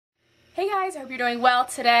Hey guys, I hope you're doing well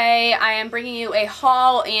today. I am bringing you a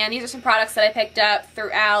haul, and these are some products that I picked up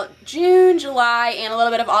throughout June, July, and a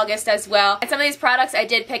little bit of August as well. And some of these products I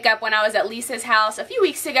did pick up when I was at Lisa's house a few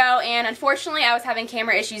weeks ago, and unfortunately I was having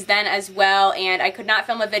camera issues then as well, and I could not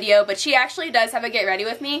film a video, but she actually does have a get ready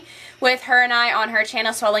with me with her and I on her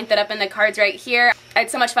channel, so I'll link that up in the cards right here. I had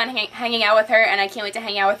so much fun hanging out with her, and I can't wait to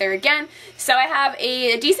hang out with her again. So I have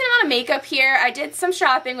a decent amount of makeup here. I did some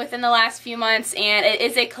shopping within the last few months, and it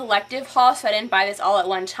is a collective haul, so I didn't buy this all at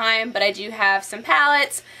one time, but I do have some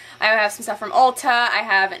palettes. I have some stuff from Ulta, I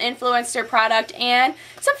have an influencer product, and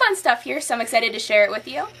some fun stuff here, so I'm excited to share it with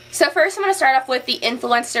you. So first I'm going to start off with the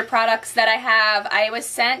influencer products that I have. I was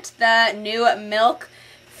sent the new Milk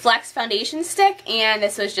Flex foundation stick, and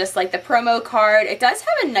this was just like the promo card. It does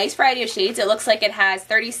have a nice variety of shades. It looks like it has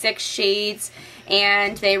 36 shades,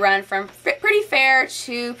 and they run from pretty fair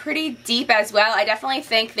to pretty deep as well. I definitely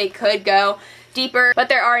think they could go deeper, but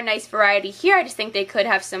there are a nice variety here. I just think they could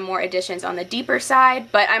have some more additions on the deeper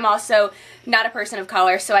side, but I'm also not a person of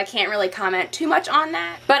color, so I can't really comment too much on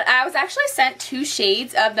that. But I was actually sent 2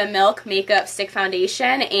 shades of the Milk Makeup Stick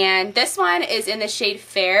Foundation, and this one is in the shade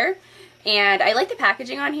Fair, and I like the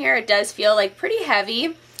packaging on here. It does feel like pretty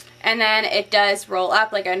heavy, and then it does roll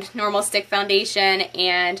up like a normal stick foundation,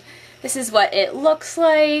 and this is what it looks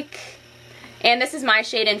like. And this is my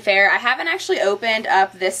shade in Fair. I haven't actually opened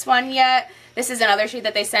up this one yet. This is another shade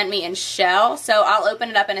that they sent me in Shell, so I'll open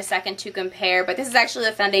it up in a second to compare, but this is actually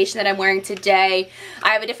the foundation that I'm wearing today. I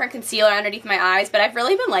have a different concealer underneath my eyes, but I've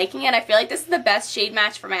really been liking it. I feel like this is the best shade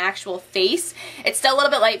match for my actual face. It's still a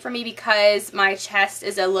little bit light for me because my chest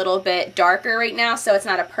is a little bit darker right now, so it's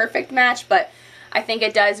not a perfect match, but I think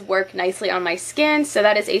it does work nicely on my skin. So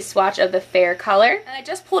that is a swatch of the Fair color. And I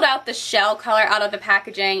just pulled out the Shell color out of the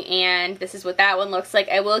packaging, and this is what that one looks like.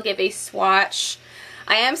 I will give a swatch.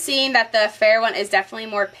 I am seeing that the Fair one is definitely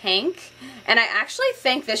more pink, and I actually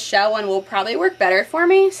think the Shell one will probably work better for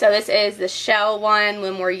me. So this is the Shell one, a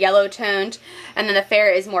little more yellow toned, and then the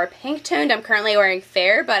Fair is more pink toned. I'm currently wearing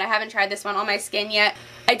Fair, but I haven't tried this one on my skin yet.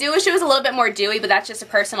 I do wish it was a little bit more dewy, but that's just a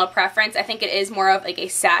personal preference. I think it is more of like a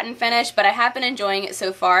satin finish, but I have been enjoying it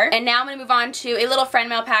so far. And now I'm going to move on to a little friend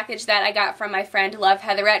mail package that I got from my friend Love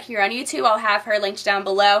Heatherette here on YouTube. I'll have her linked down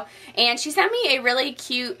below. And she sent me a really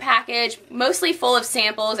cute package, mostly full of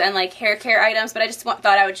samples and like hair care items, but I just thought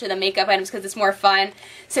I would show the makeup items because it's more fun.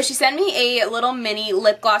 So she sent me a little mini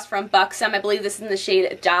lip gloss from Buxom. I believe this is in the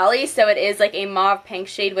shade Dolly, so it is like a mauve pink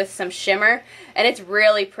shade with some shimmer, and it's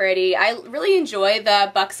really pretty. I really enjoy the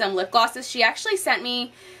Buxom lip glosses. She actually sent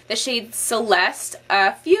me the shade Celeste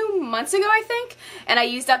a few months ago, I think, and I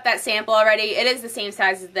used up that sample already. It is the same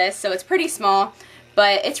size as this, so it's pretty small,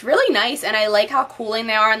 but it's really nice, and I like how cooling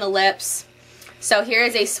they are on the lips. So here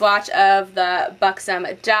is a swatch of the Buxom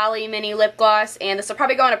Dolly mini lip gloss, and this will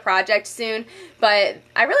probably go on a project soon, but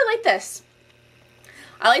I really like this.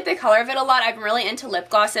 I like the color of it a lot. I've been really into lip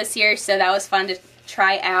gloss this year, so that was fun to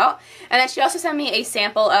try out. And then she also sent me a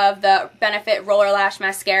sample of the Benefit Roller Lash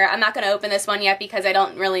mascara. I'm not going to open this one yet because I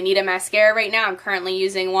don't really need a mascara right now. I'm currently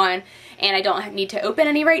using one, and I don't need to open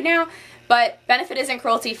any right now. But Benefit isn't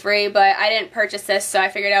cruelty free, but I didn't purchase this, so I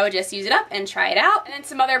figured I would just use it up and try it out. And then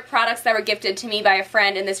some other products that were gifted to me by a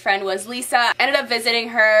friend, and this friend was Lisa. I ended up visiting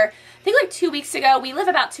her, I think like 2 weeks ago. We live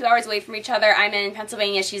about 2 hours away from each other. I'm in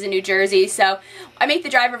Pennsylvania, she's in New Jersey, so I make the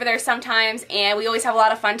drive over there sometimes, and we always have a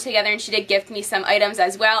lot of fun together, and she did gift me some items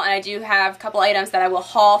as well, and I do have a couple items that I will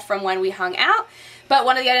haul from when we hung out. But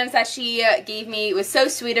one of the items that she gave me was so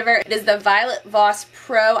sweet of her. It is the Violet Voss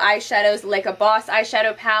Pro Eyeshadows Like a Boss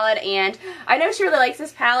eyeshadow palette, and I know she really likes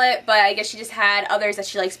this palette, but I guess she just had others that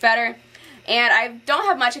she likes better. And I don't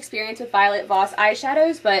have much experience with Violet Voss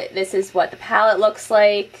eyeshadows, but this is what the palette looks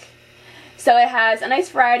like. So it has a nice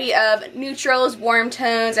variety of neutrals, warm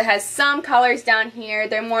tones. It has some colors down here.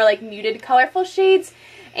 They're more like muted, colorful shades.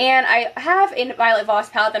 And I have a Violet Voss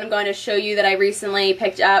palette that I'm going to show you that I recently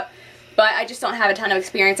picked up, but I just don't have a ton of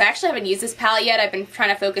experience. I actually haven't used this palette yet. I've been trying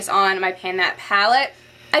to focus on my Pan That palette.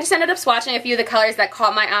 I just ended up swatching a few of the colors that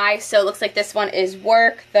caught my eye. So it looks like this one is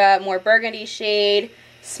Work, the more burgundy shade.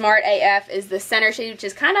 Smart AF is the center shade, which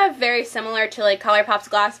is kind of very similar to like ColourPop's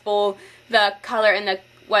Glass Bowl, the color in the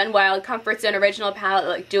Wet n Wild Comfort Zone original palette,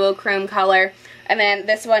 like duochrome color. And then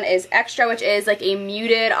this one is Extra, which is like a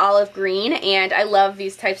muted olive green, and I love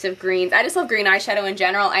these types of greens. I just love green eyeshadow in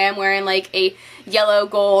general. I am wearing like a yellow,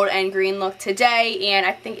 gold, and green look today, and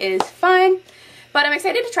I think it is fun. But I'm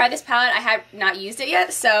excited to try this palette. I have not used it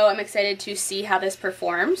yet, so I'm excited to see how this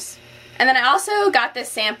performs. And then I also got this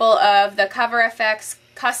sample of the CoverFx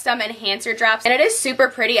Custom Enhancer Drops, and it is super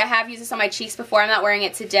pretty. I have used this on my cheeks before. I'm not wearing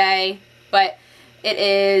it today, but It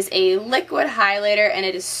is a liquid highlighter and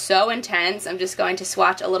it is so intense. I'm just going to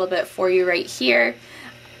swatch a little bit for you right here.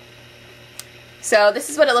 So this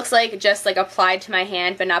is what it looks like, just like applied to my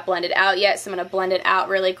hand but not blended out yet, so I'm going to blend it out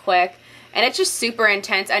really quick. And it's just super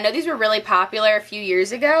intense. I know these were really popular a few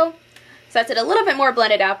years ago, so that's it a little bit more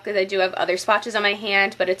blended out because I do have other swatches on my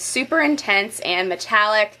hand, but it's super intense and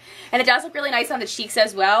metallic. And it does look really nice on the cheeks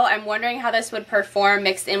as well. I'm wondering how this would perform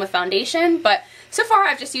mixed in with foundation, but so far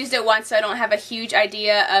I've just used it once, so I don't have a huge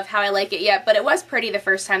idea of how I like it yet, but it was pretty the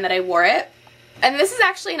first time that I wore it. And this is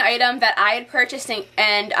actually an item that I had purchased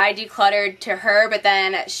and I decluttered to her, but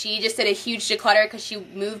then she just did a huge declutter because she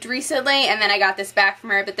moved recently, and then I got this back from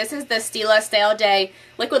her. But this is the Stila Style Day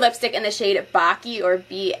liquid lipstick in the shade Baci, or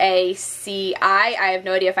B-A-C-I. I have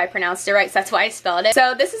no idea if I pronounced it right, so that's why I spelled it.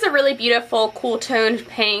 So this is a really beautiful, cool toned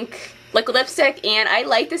pink liquid lipstick, and I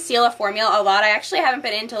like the Stila formula a lot. I actually haven't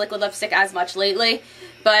been into liquid lipstick as much lately,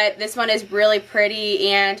 but this one is really pretty,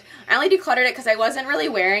 and I only decluttered it because I wasn't really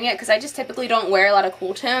wearing it because I just typically don't wear a lot of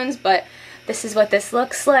cool tones, but this is what this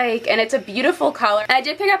looks like, and it's a beautiful color. And I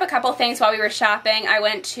did pick up a couple things while we were shopping. I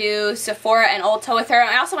went to Sephora and Ulta with her.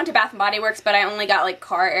 I also went to Bath & Body Works, but I only got like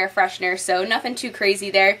car air freshener, so nothing too crazy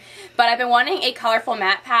there. But I've been wanting a colorful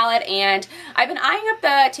matte palette, and I've been eyeing up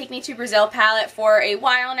the Take Me to Brazil palette for a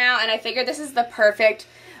while now, and I figured this is the perfect,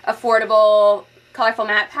 affordable, colorful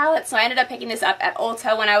matte palette. So I ended up picking this up at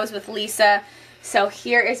Ulta when I was with Lisa. So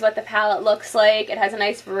here is what the palette looks like. It has a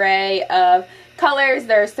nice array of colors.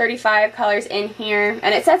 There's 35 colors in here,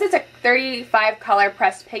 and it says it's a 35 color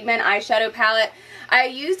pressed pigment eyeshadow palette. I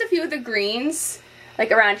used a few of the greens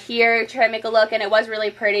like around here to try to make a look, and it was really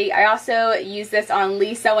pretty. I also used this on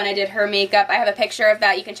Lisa when I did her makeup. I have a picture of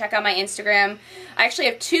that. You can check out my Instagram. I actually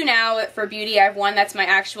have two now for beauty. I have one that's my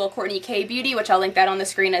actual Courtney K beauty, which I'll link that on the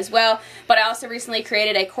screen as well, but I also recently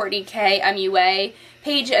created a Courtney K MUA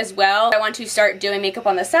page as well. I want to start doing makeup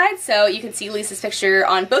on the side, so you can see Lisa's picture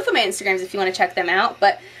on both of my Instagrams if you want to check them out.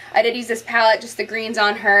 But I did use this palette, just the greens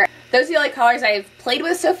on her. Those are the only colors I've played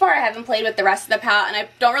with so far. I haven't played with the rest of the palette, and I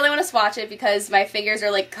don't really want to swatch it because my fingers are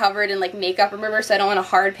like covered in like makeup remover, so I don't want to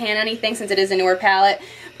hard pan anything since it is a newer palette.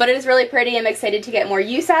 But it is really pretty. I'm excited to get more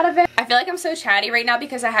use out of it. I feel like I'm so chatty right now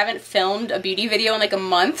because I haven't filmed a beauty video in like a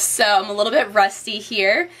month, so I'm a little bit rusty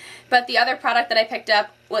here. But the other product that I picked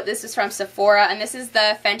up, this is from Sephora, and this is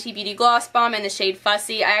the Fenty Beauty Gloss Bomb in the shade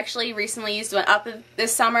Fussy. I actually recently used one up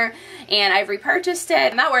this summer, and I've repurchased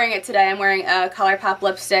it. I'm not wearing it today. I'm wearing a ColourPop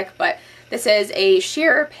lipstick, but this is a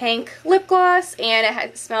sheer pink lip gloss, and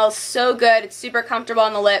it smells so good. It's super comfortable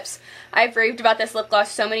on the lips. I've raved about this lip gloss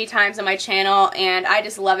so many times on my channel, and I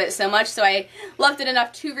just love it so much, so I loved it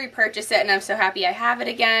enough to repurchase it, and I'm so happy I have it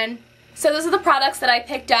again. So those are the products that I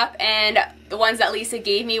picked up and the ones that Lisa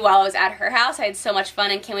gave me while I was at her house. I had so much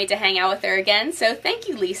fun and can't wait to hang out with her again, so thank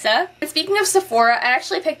you, Lisa. And speaking of Sephora, I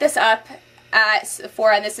actually picked this up at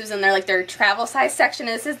Sephora, and this was in their travel size section.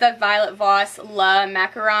 And this is the Violet Voss La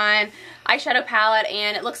Macaron eyeshadow palette,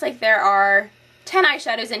 and it looks like there are 10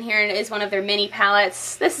 eyeshadows in here, and it is one of their mini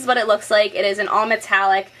palettes. This is what it looks like. It is an all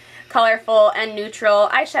metallic, colorful, and neutral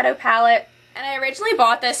eyeshadow palette. And I originally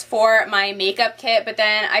bought this for my makeup kit, but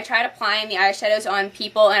then I tried applying the eyeshadows on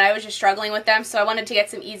people and I was just struggling with them, so I wanted to get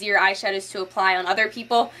some easier eyeshadows to apply on other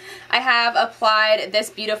people. I have applied this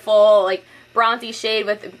beautiful like bronzy shade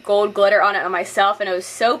with gold glitter on it on myself, and it was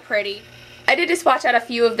so pretty. I did just swatch out a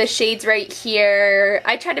few of the shades right here.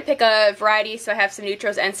 I tried to pick a variety, so I have some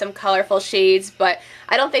neutrals and some colorful shades, but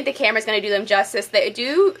I don't think the camera's going to do them justice. They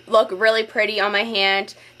do look really pretty on my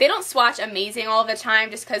hand. They don't swatch amazing all the time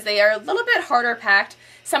just because they are a little bit harder packed.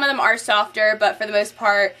 Some of them are softer, but for the most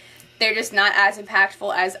part, they're just not as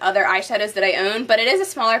impactful as other eyeshadows that I own. But it is a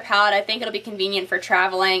smaller palette. I think it'll be convenient for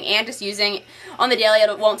traveling and just using on the daily.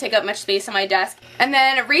 It won't take up much space on my desk. And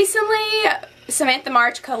then recently, Samantha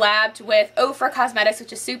March collabed with Ofra Cosmetics,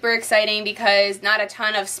 which is super exciting because not a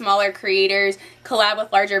ton of smaller creators collab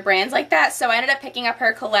with larger brands like that. So I ended up picking up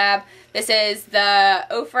her collab. This is the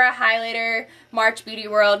Ofra Highlighter March Beauty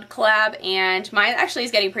World collab, and mine actually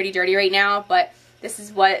is getting pretty dirty right now, but this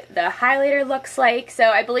is what the highlighter looks like. So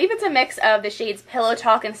I believe it's a mix of the shades Pillow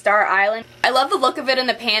Talk and Star Island. I love the look of it in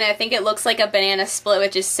the pan. I think it looks like a banana split,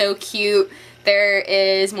 which is so cute. There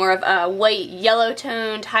is more of a white yellow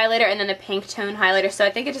toned highlighter and then the pink tone highlighter, so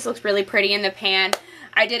I think it just looks really pretty in the pan.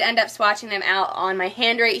 I did end up swatching them out on my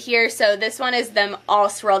hand right here, so this one is them all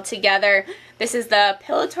swirled together. This is the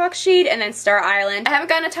Pillow Talk shade and then Star Island. I haven't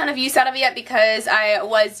gotten a ton of use out of it yet because I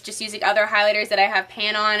was just using other highlighters that I have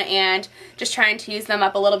pan on and just trying to use them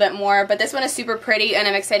up a little bit more, but this one is super pretty and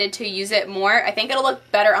I'm excited to use it more. I think it'll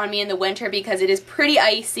look better on me in the winter because it is pretty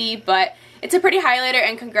icy, but it's a pretty highlighter,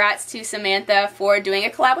 and congrats to Samantha for doing a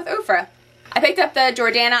collab with Ofra. I picked up the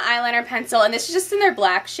Jordana eyeliner pencil, and this is just in their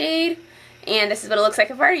black shade. And this is what it looks like.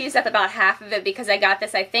 I've already used up about half of it because I got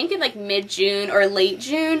this, I think, in like mid-June or late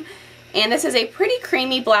June. And this is a pretty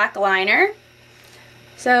creamy black liner.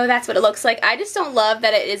 So that's what it looks like. I just don't love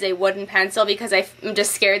that it is a wooden pencil because I'm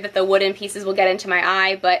just scared that the wooden pieces will get into my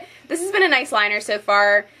eye. But this has been a nice liner so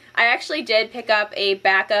far. I actually did pick up a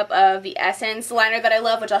backup of the Essence liner that I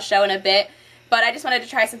love, which I'll show in a bit. But I just wanted to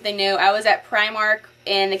try something new. I was at Primark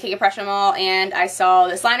in the King of Prussia Mall, and I saw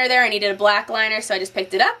this liner there. I needed a black liner, so I just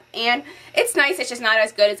picked it up. And it's nice. It's just not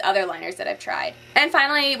as good as other liners that I've tried. And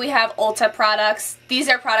finally, we have Ulta products. These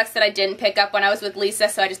are products that I didn't pick up when I was with Lisa,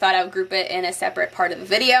 so I just thought I would group it in a separate part of the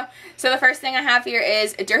video. So the first thing I have here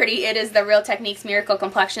is Dirty. It is the Real Techniques Miracle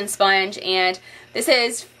Complexion Sponge, and this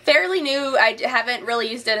is fairly new. I haven't really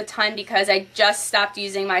used it a ton because I just stopped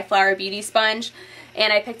using my Flower Beauty sponge.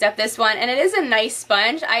 And I picked up this one, and it is a nice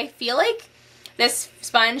sponge. I feel like this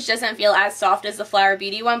sponge doesn't feel as soft as the Flower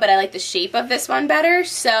Beauty one, but I like the shape of this one better.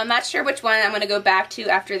 So I'm not sure which one I'm going to go back to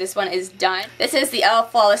after this one is done. This is the e.l.f.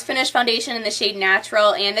 Flawless Finish Foundation in the shade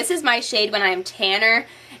Natural, and this is my shade when I'm tanner.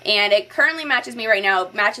 And it currently matches me right now.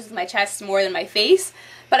 It matches my chest more than my face.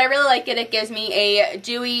 But I really like it. It gives me a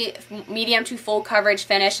dewy medium to full coverage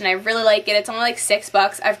finish, and I really like it. It's only like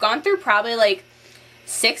 $6. I've gone through probably like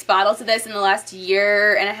 6 bottles of this in the last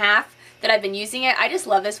year and a half that I've been using it. I just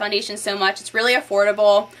love this foundation so much. It's really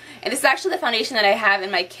affordable. And this is actually the foundation that I have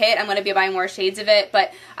in my kit. I'm going to be buying more shades of it,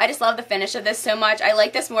 but I just love the finish of this so much. I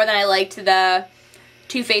like this more than I liked the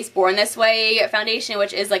Too Faced Born This Way foundation,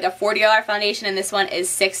 which is like a $40 foundation, and this one is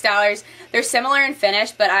 $6. They're similar in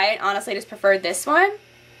finish, but I honestly just preferred this one.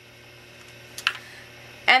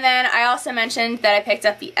 And then I also mentioned that I picked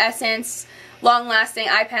up the Essence Long Lasting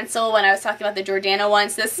Eye Pencil when I was talking about the Jordana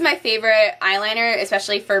one. So this is my favorite eyeliner,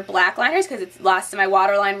 especially for black liners, because it lasts in my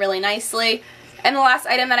waterline really nicely. And the last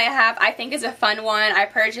item that I have, I think, is a fun one. I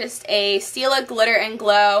purchased a Stila Glitter and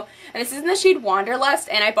Glow, and this is in the shade Wanderlust,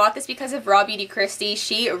 and I bought this because of Raw Beauty Christie.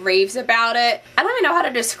 She raves about it. I don't even know how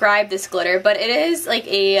to describe this glitter, but it is like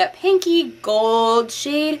a pinky gold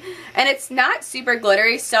shade, and it's not super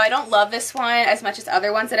glittery, so I don't love this one as much as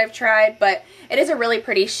other ones that I've tried, but it is a really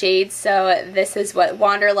pretty shade. So this is what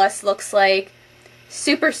Wanderlust looks like.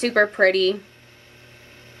 Super, super pretty.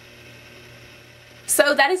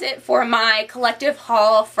 So that is it for my collective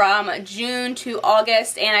haul from June to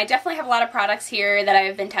August, and I definitely have a lot of products here that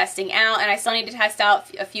I've been testing out, and I still need to test out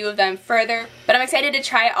a few of them further, but I'm excited to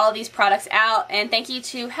try all these products out. And thank you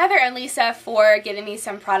to Heather and Lisa for giving me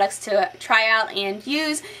some products to try out and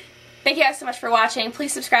use. Thank you guys so much for watching.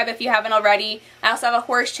 Please subscribe if you haven't already. I also have a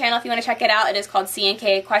horse channel if you want to check it out. It is called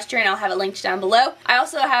C&K Equestrian. I'll have it linked down below. I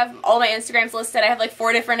also have all my Instagrams listed. I have like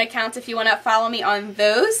 4 different accounts if you want to follow me on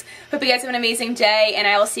those. Hope you guys have an amazing day, and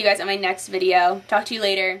I will see you guys on my next video. Talk to you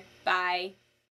later. Bye.